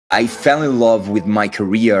I fell in love with my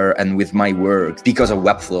career and with my work because of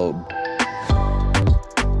Webflow.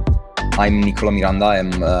 I'm Niccolò Miranda.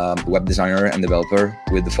 I'm a web designer and developer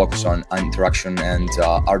with the focus on interaction and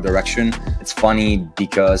art direction. It's funny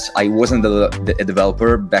because I wasn't a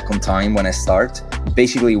developer back on time when I started.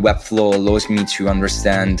 Basically, Webflow allows me to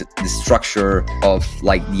understand the structure of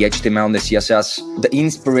like the HTML and the CSS. The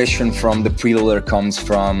inspiration from the preloader comes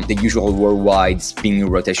from the usual worldwide spinning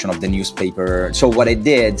rotation of the newspaper. So what I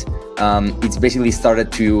did, it's basically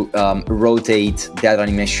started to rotate that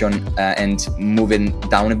animation and moving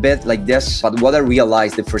down a bit like this. But what I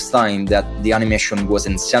realized the first time that the animation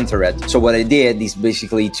wasn't centered. So what I did is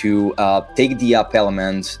basically to take the up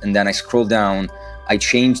element and then I scroll down. I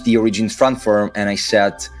changed the origin transform and I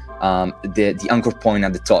set the anchor point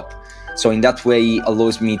at the top. So in that way, it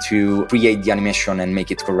allows me to create the animation and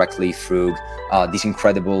make it correctly through this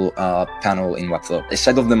incredible panel in Webflow. The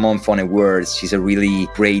Site of the Month on Awwwards is a really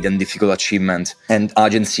great and difficult achievement. And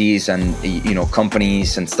agencies and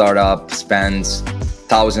companies and startups spend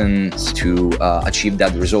thousands to achieve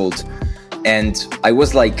that result. And I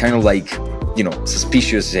was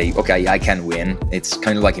suspicious, say, okay, I can win. It's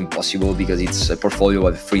kind of like impossible because it's a portfolio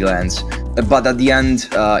of freelance. But at the end,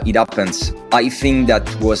 it happens. I think that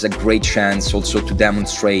was a great chance also to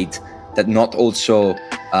demonstrate that not also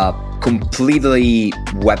completely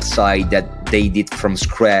website that they did from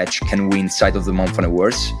scratch can win Site of the Month on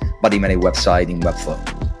Awwwards, but they made a website in Webflow.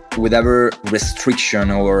 Whatever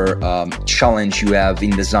restriction or challenge you have in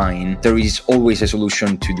design, there is always a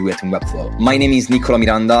solution to do it in Webflow. My name is Niccolò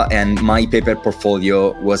Miranda and my paper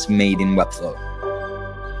portfolio was made in Webflow.